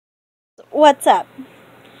What's up?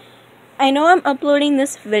 I know I'm uploading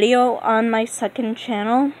this video on my second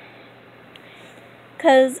channel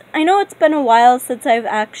because I know it's been a while since I've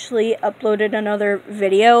actually uploaded another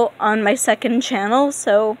video on my second channel,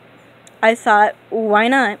 so I thought, why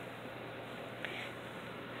not?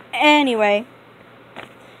 Anyway,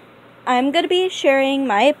 I'm going to be sharing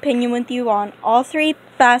my opinion with you on all three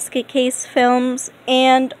Basket Case films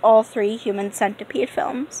and all three Human Centipede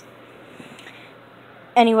films.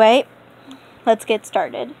 Anyway, let's get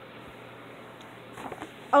started.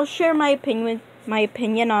 I'll share my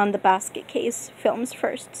opinion on the Basket Case films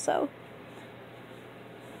first, so.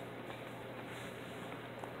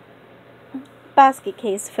 Basket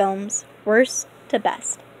Case films, worst to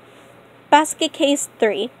best. Basket Case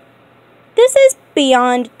 3. This is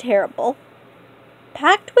beyond terrible.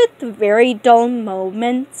 Packed with very dull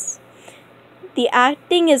moments. The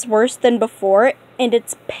acting is worse than before, and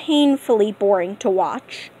it's painfully boring to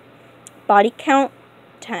watch. Body count,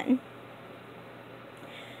 10.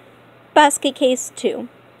 Basket Case 2.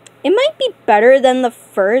 It might be better than the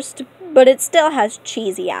first, but it still has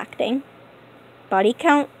cheesy acting. Body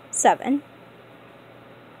count, 7.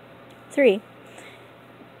 3.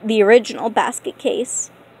 The original Basket Case.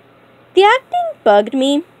 The acting bugged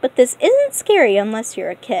me, but this isn't scary unless you're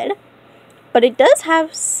a kid. But it does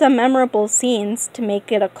have some memorable scenes to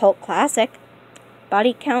make it a cult classic.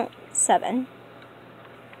 Body count, 7.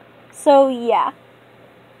 So yeah,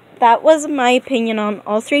 that was my opinion on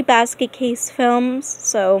all three Basket Case films.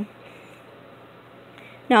 So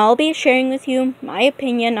now I'll be sharing with you my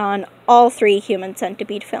opinion on all three Human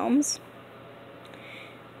Centipede films.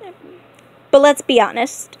 But let's be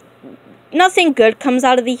honest, nothing good comes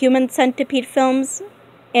out of the Human Centipede films,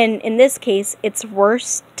 and in this case, it's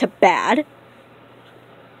worse to bad.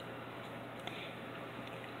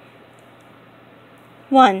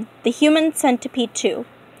 One, The Human Centipede 2.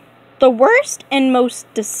 The worst and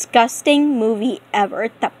most disgusting movie ever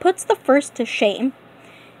that puts the first to shame,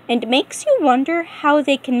 and makes you wonder how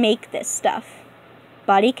they can make this stuff.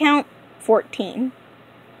 Body count, 14.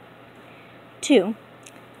 2.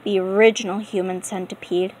 The original Human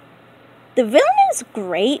Centipede. The villain is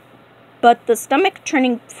great, but the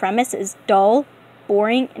stomach-turning premise is dull,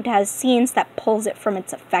 boring, and has scenes that pulls it from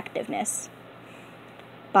its effectiveness.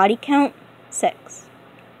 Body count, 6.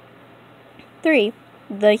 3.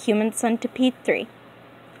 The Human Centipede 3.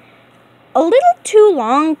 A little too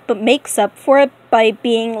long, but makes up for it by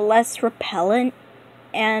being less repellent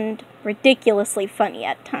and ridiculously funny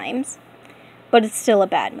at times. But it's still a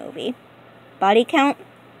bad movie. Body count,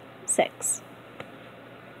 6.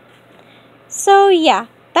 So yeah,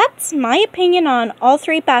 that's my opinion on all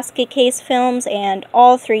three Basket Case films and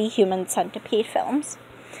all three Human Centipede films.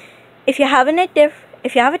 If you have a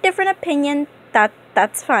different opinion,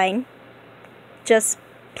 that's fine. Just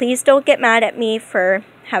please don't get mad at me for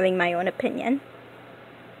having my own opinion.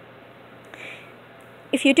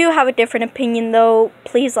 If you do have a different opinion though,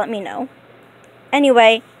 please let me know.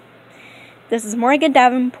 Anyway, this is Morgan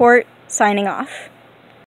Davenport signing off.